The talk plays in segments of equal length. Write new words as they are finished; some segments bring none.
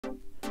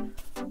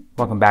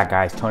Welcome back,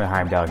 guys. Tony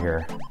Heimdall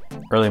here.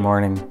 Early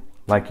morning,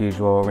 like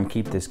usual. We're gonna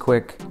keep this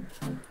quick.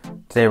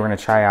 Today we're gonna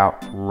try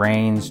out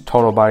Reign's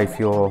Total Body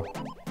Fuel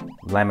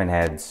Lemon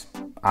Heads.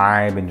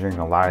 I've been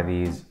drinking a lot of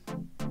these.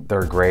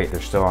 They're great. They're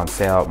still on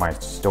sale at my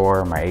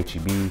store, my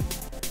H-E-B.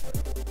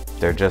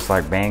 They're just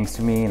like bangs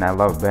to me, and I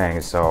love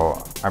bangs,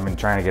 so I've been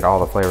trying to get all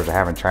the flavors I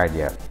haven't tried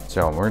yet.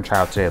 So we're gonna try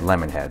out today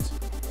Lemon Heads.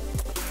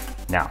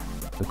 Now,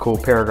 the cool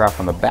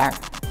paragraph on the back: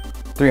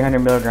 300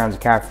 milligrams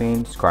of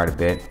caffeine, it's quite a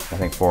bit. I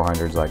think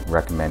 400 is like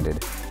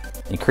recommended.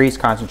 Increased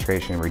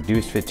concentration,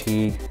 reduced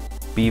fatigue,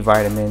 B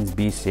vitamins,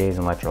 BCAAs,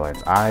 and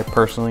electrolytes. I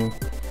personally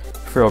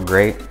feel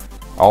great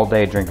all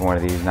day drinking one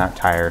of these, not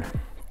tired.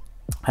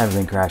 I haven't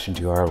been crashing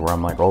too hard where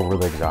I'm like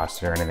overly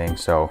exhausted or anything,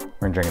 so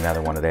we're gonna drink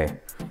another one today.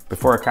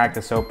 Before I crack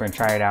this open and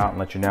try it out and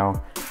let you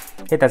know,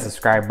 hit that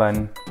subscribe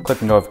button, click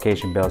the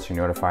notification bell so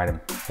you're notified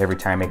every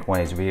time I make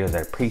one of these videos.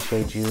 I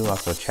appreciate you.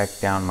 Also check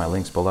down my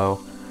links below,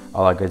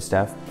 all that good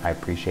stuff. I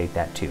appreciate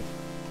that too.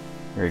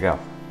 Here we go.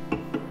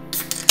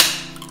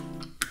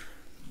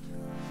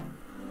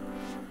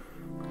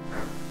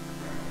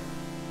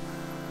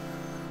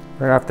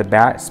 Right off the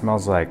bat, it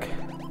smells like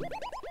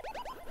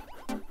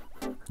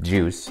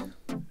juice,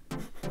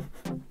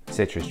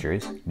 citrus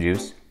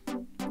juice.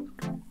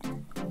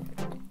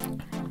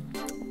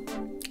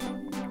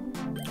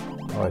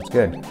 Oh, it's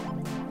good.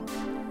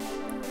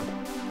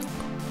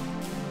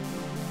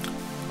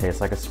 Tastes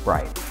like a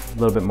Sprite. A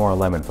little bit more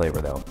lemon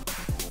flavor though.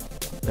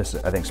 This,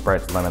 I think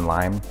Sprite's lemon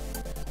lime.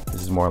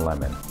 This is more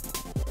lemon.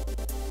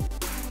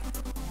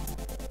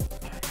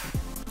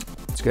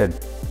 It's good.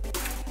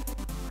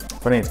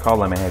 Funny it's called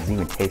Lemon Heads. It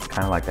even tastes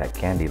kind of like that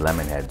candy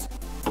Lemon Heads.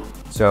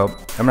 So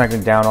I'm not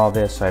gonna down all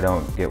this so I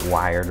don't get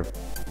wired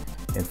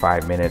in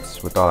 5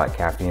 minutes with all that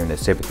caffeine and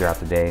sip it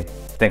throughout the day.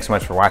 Thanks so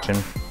much for watching.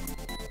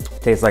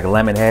 Tastes like a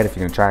lemon head. If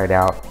you can try it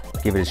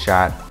out, give it a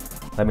shot.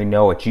 Let me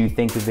know what you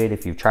think of it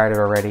if you've tried it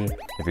already.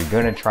 If you're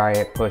gonna try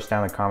it, push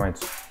down in the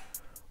comments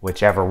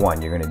whichever one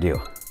you're gonna do.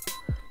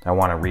 I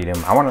wanna read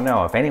them. I wanna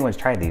know if anyone's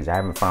tried these. I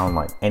haven't found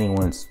like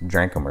anyone's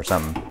drank them or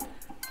something.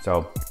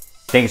 So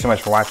thank you so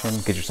much for watching.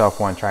 Get yourself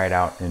one, try it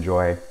out,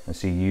 enjoy, and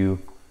see you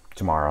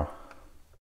tomorrow.